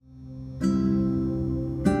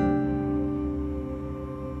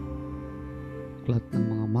aklat ng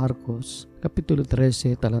mga Marcos, Kapitulo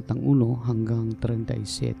 13, talatang 1 hanggang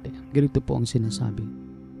 37. Ganito po ang sinasabi.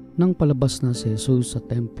 Nang palabas na si Jesus sa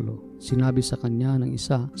templo, sinabi sa kanya ng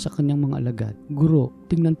isa sa kanyang mga alagad, "Guro,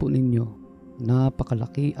 tingnan po ninyo,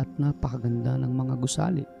 napakalaki at napakaganda ng mga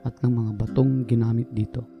gusali at ng mga batong ginamit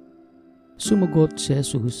dito." Sumagot si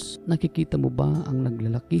Jesus, "Nakikita mo ba ang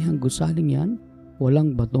naglalakihang gusaling yan?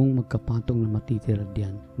 Walang batong magkapatong na matitira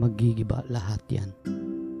diyan, magigiba lahat yan."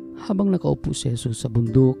 Habang nakaupo si Jesus sa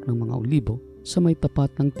bundok ng mga olibo sa may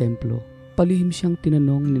tapat ng templo, palihim siyang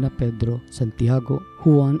tinanong nina Pedro, Santiago,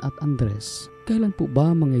 Juan at Andres, kailan po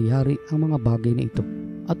ba mangyayari ang mga bagay na ito?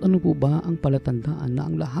 At ano po ba ang palatandaan na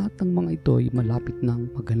ang lahat ng mga ito ay malapit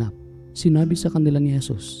ng maganap? Sinabi sa kanila ni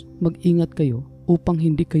Jesus, "Mag-ingat kayo upang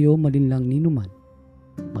hindi kayo malinlang ninuman.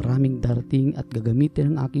 Maraming darating at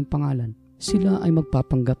gagamitin ang aking pangalan. Sila ay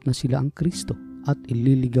magpapanggap na sila ang Kristo at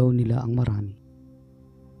ililigaw nila ang marami.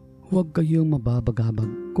 Huwag kayong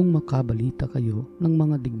mababagabag kung makabalita kayo ng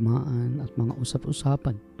mga digmaan at mga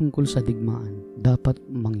usap-usapan tungkol sa digmaan. Dapat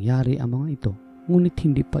mangyari ang mga ito, ngunit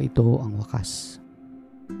hindi pa ito ang wakas.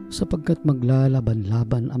 Sapagkat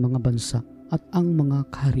maglalaban-laban ang mga bansa at ang mga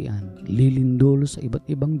kaharian, lilindol sa iba't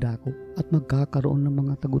ibang dako at magkakaroon ng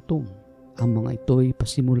mga tagutom. Ang mga ito'y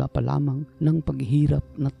pasimula pa lamang ng paghihirap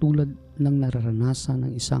na tulad ng nararanasan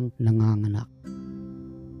ng isang nanganganak.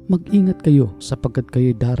 Mag-ingat kayo sapagkat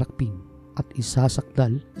kayo'y darakpin at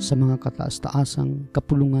isasakdal sa mga kataas-taasang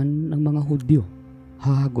kapulungan ng mga Hudyo.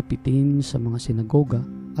 Hahagupitin sa mga sinagoga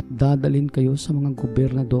at dadalhin kayo sa mga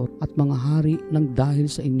gobernador at mga hari ng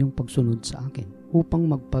dahil sa inyong pagsunod sa akin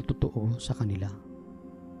upang magpatotoo sa kanila.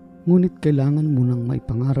 Ngunit kailangan munang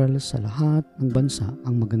maipangaral sa lahat ng bansa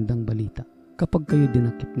ang magandang balita. Kapag kayo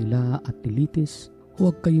dinakip nila at nilitis,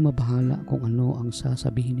 huwag kayo mabahala kung ano ang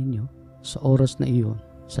sasabihin ninyo. Sa oras na iyon,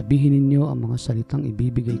 sabihin ninyo ang mga salitang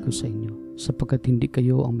ibibigay ko sa inyo, sapagkat hindi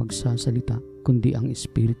kayo ang magsasalita, kundi ang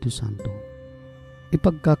Espiritu Santo.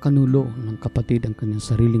 Ipagkakanulo ng kapatid ang kanyang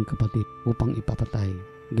sariling kapatid upang ipapatay.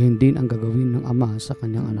 Gayon din ang gagawin ng ama sa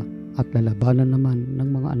kanyang anak, at lalabanan naman ng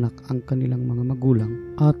mga anak ang kanilang mga magulang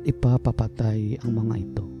at ipapapatay ang mga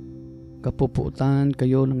ito. Kapupuutan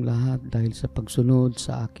kayo ng lahat dahil sa pagsunod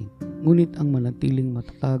sa akin, ngunit ang manatiling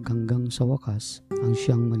matatag hanggang sa wakas ang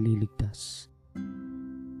siyang maliligtas.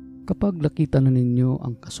 Kapag nakita na ninyo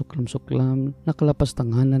ang kasuklam-suklam na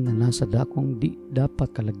kalapastanganan na nasa dakong di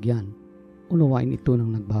dapat kalagyan, unawain ito ng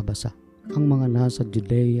nagbabasa. Ang mga nasa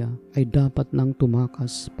Judea ay dapat nang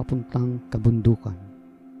tumakas papuntang kabundukan.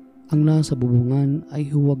 Ang nasa bubungan ay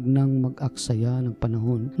huwag nang mag-aksaya ng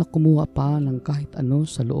panahon na kumuha pa ng kahit ano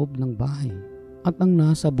sa loob ng bahay. At ang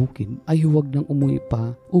nasa bukid ay huwag nang umuwi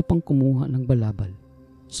pa upang kumuha ng balabal.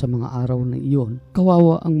 Sa mga araw na iyon,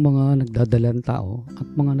 kawawa ang mga nagdadalang tao at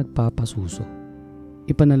mga nagpapasuso.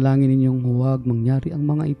 Ipanalangin ninyong huwag mangyari ang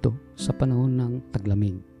mga ito sa panahon ng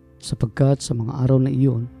taglamig, sapagkat sa mga araw na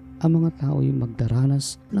iyon, ang mga tao ay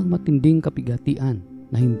magdaranas ng matinding kapigatian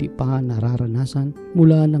na hindi pa nararanasan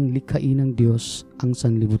mula ng likhain ng Diyos ang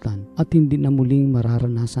sanlibutan at hindi na muling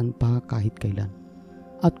mararanasan pa kahit kailan.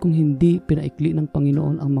 At kung hindi pinaikli ng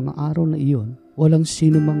Panginoon ang mga araw na iyon, walang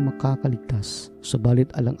sino mang makakaligtas,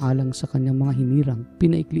 subalit alang-alang sa kanyang mga hinirang,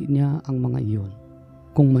 pinaikli niya ang mga iyon.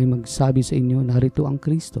 Kung may magsabi sa inyo, narito ang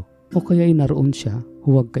Kristo, o kaya'y naroon siya,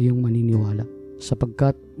 huwag kayong maniniwala.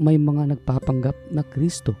 Sapagkat may mga nagpapanggap na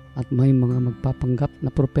Kristo at may mga magpapanggap na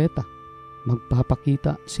propeta.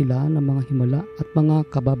 Magpapakita sila ng mga himala at mga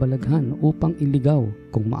kababalaghan upang iligaw,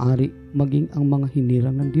 kung maari, maging ang mga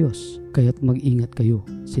hinirang ng Diyos. Kaya't mag-ingat kayo.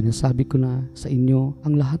 Sinasabi ko na sa inyo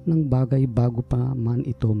ang lahat ng bagay bago pa man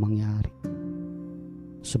ito mangyari.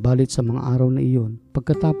 Subalit sa mga araw na iyon,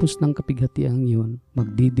 pagkatapos ng kapighatiang iyon,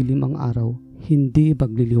 magdidilim ang araw, hindi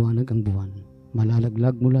magliliwanag ang buwan.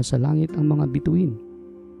 Malalaglag mula sa langit ang mga bituin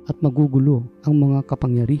at magugulo ang mga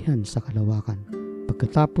kapangyarihan sa kalawakan.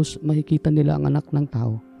 Pagkatapos makikita nila ang anak ng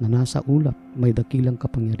tao na nasa ulap, may dakilang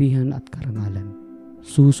kapangyarihan at karangalan.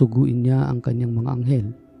 Susuguin niya ang kanyang mga anghel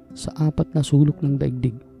sa 4 na sulok ng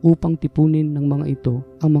daigdig upang tipunin ng mga ito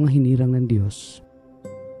ang mga hinirang ng Diyos.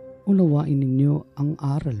 Unawain ninyo ang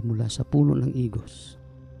aral mula sa puno ng igos.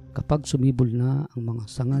 Kapag sumibol na ang mga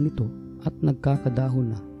sanga nito at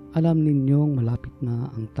nagkakadahon na, alam ninyong malapit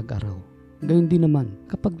na ang tag-araw. Gayon din naman,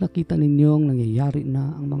 kapag nakita ninyong nangyayari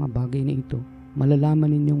na ang mga bagay na ito,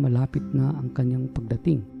 malalaman ninyong malapit na ang kanyang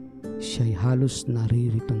pagdating. Siya'y halos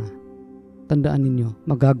naririto na. Tandaan ninyo,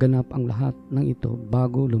 magaganap ang lahat ng ito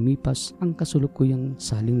bago lumipas ang kasulukuyang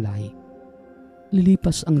saling lahi.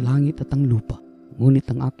 Lilipas ang langit at ang lupa,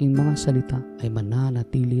 ngunit ang aking mga salita ay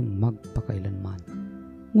mananatili magpakailanman.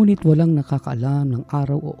 Ngunit walang nakakaalam ng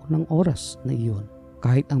araw o ng oras na iyon,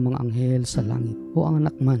 kahit ang mga anghel sa langit o ang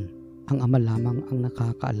anak man, ang Ama lamang ang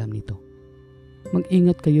nakakaalam nito.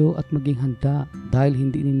 Mag-ingat kayo at maging handa dahil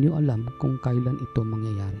hindi ninyo alam kung kailan ito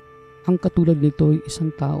mangyayari. Ang katulad nito ay isang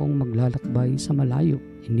taong maglalakbay sa malayo.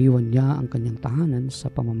 Iniwan niya ang kanyang tahanan sa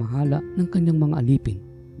pamamahala ng kanyang mga alipin.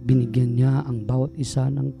 Binigyan niya ang bawat isa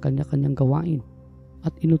ng kanya-kanyang gawain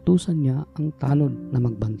at inutusan niya ang tanod na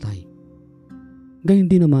magbantay. Gayun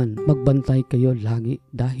din naman, magbantay kayo lagi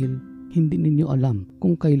dahil hindi ninyo alam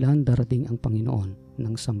kung kailan darating ang Panginoon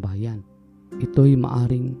ng sambahayan. Ito'y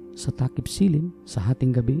maaring sa takip silim, sa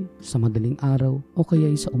hating gabi, sa madaling araw o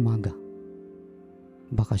kaya'y sa umaga.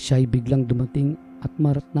 Baka siya'y biglang dumating at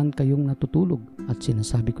maratnan kayong natutulog at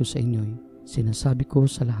sinasabi ko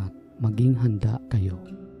sa lahat, maging handa kayo.